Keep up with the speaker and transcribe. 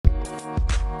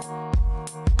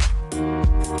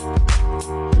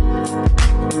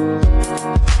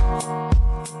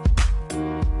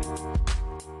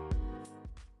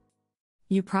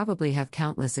You probably have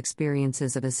countless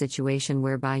experiences of a situation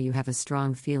whereby you have a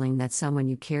strong feeling that someone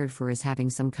you cared for is having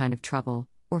some kind of trouble,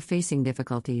 or facing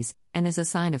difficulties, and as a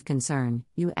sign of concern,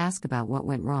 you ask about what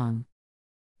went wrong.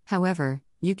 However,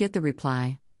 you get the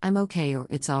reply, "I'm okay," or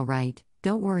 "It's all right,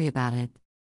 don't worry about it."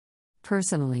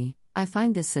 Personally, I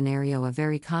find this scenario a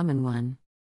very common one.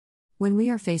 When we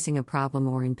are facing a problem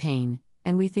or in pain,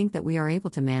 and we think that we are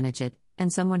able to manage it,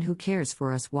 and someone who cares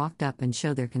for us walked up and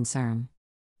showed their concern.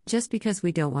 Just because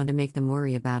we don't want to make them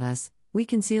worry about us, we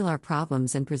conceal our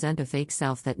problems and present a fake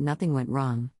self that nothing went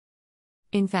wrong.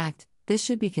 In fact, this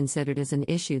should be considered as an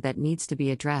issue that needs to be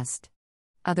addressed.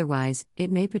 Otherwise,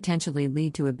 it may potentially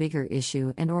lead to a bigger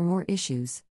issue and/or more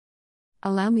issues.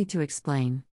 Allow me to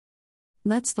explain.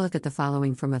 Let's look at the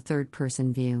following from a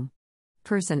third-person view.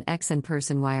 Person X and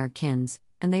Person Y are kins,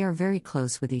 and they are very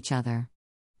close with each other.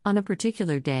 On a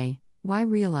particular day, Y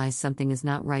realized something is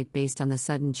not right based on the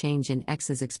sudden change in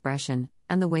X's expression,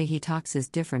 and the way he talks is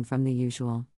different from the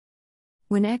usual.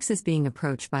 When X is being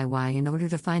approached by Y in order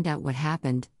to find out what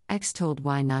happened, X told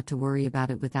Y not to worry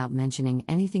about it without mentioning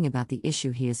anything about the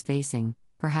issue he is facing.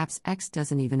 Perhaps X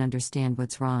doesn't even understand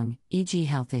what's wrong, e.g.,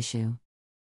 health issue.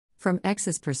 From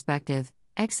X's perspective,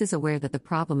 X is aware that the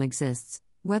problem exists,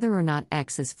 whether or not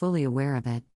X is fully aware of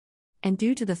it. And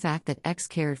due to the fact that X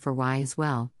cared for Y as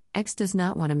well, X does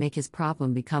not want to make his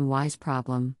problem become Y's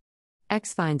problem.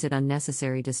 X finds it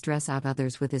unnecessary to stress out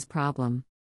others with his problem.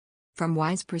 From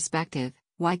Y's perspective,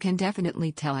 Y can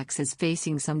definitely tell X is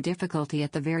facing some difficulty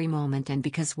at the very moment, and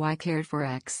because Y cared for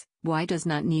X, Y does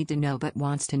not need to know but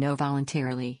wants to know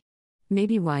voluntarily.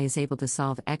 Maybe Y is able to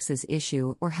solve X's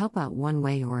issue or help out one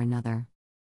way or another.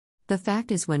 The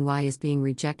fact is, when Y is being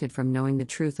rejected from knowing the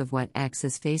truth of what X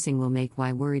is facing will make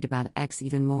Y worried about X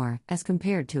even more, as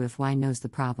compared to if Y knows the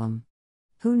problem.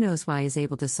 Who knows, Y is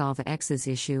able to solve X's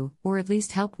issue, or at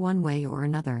least help one way or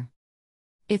another.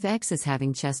 If X is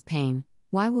having chest pain,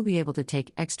 Y will be able to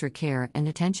take extra care and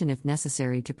attention if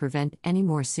necessary to prevent any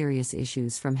more serious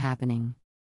issues from happening.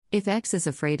 If X is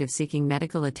afraid of seeking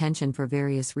medical attention for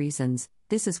various reasons,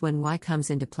 this is when Y comes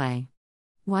into play.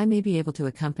 Y may be able to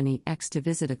accompany X to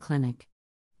visit a clinic.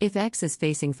 If X is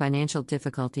facing financial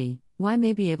difficulty, Y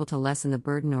may be able to lessen the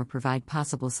burden or provide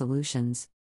possible solutions.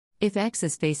 If X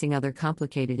is facing other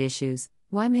complicated issues,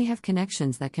 Y may have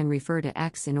connections that can refer to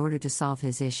X in order to solve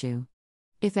his issue.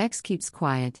 If X keeps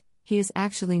quiet, he is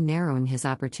actually narrowing his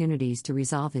opportunities to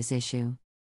resolve his issue.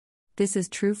 This is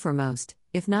true for most,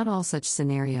 if not all, such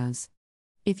scenarios.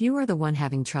 If you are the one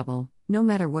having trouble, no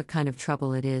matter what kind of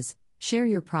trouble it is, share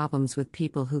your problems with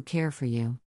people who care for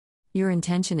you. Your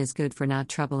intention is good for not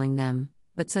troubling them,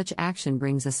 but such action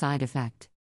brings a side effect.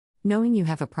 Knowing you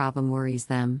have a problem worries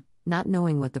them, not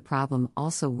knowing what the problem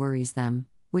also worries them,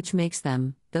 which makes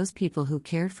them, those people who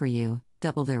cared for you,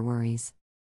 double their worries.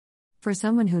 For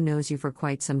someone who knows you for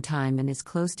quite some time and is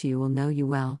close to you will know you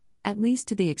well, at least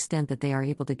to the extent that they are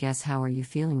able to guess how are you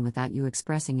feeling without you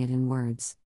expressing it in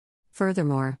words.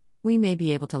 Furthermore, we may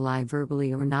be able to lie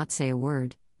verbally or not say a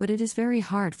word, but it is very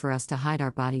hard for us to hide our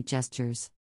body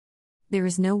gestures. There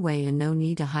is no way and no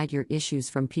need to hide your issues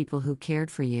from people who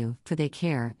cared for you, for they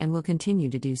care and will continue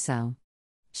to do so.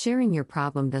 Sharing your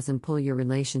problem doesn't pull your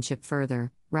relationship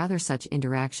further, rather such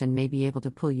interaction may be able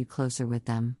to pull you closer with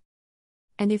them.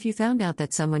 And if you found out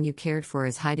that someone you cared for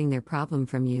is hiding their problem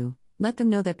from you, let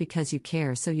them know that because you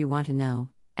care so you want to know,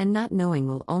 and not knowing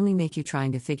will only make you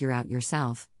trying to figure out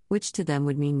yourself, which to them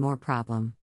would mean more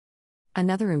problem.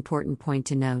 Another important point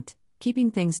to note,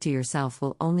 keeping things to yourself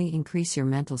will only increase your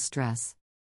mental stress.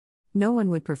 No one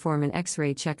would perform an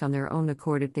X-ray check on their own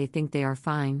accord if they think they are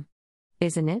fine.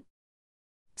 Isn't it?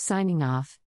 Signing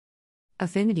off.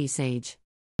 Affinity Sage.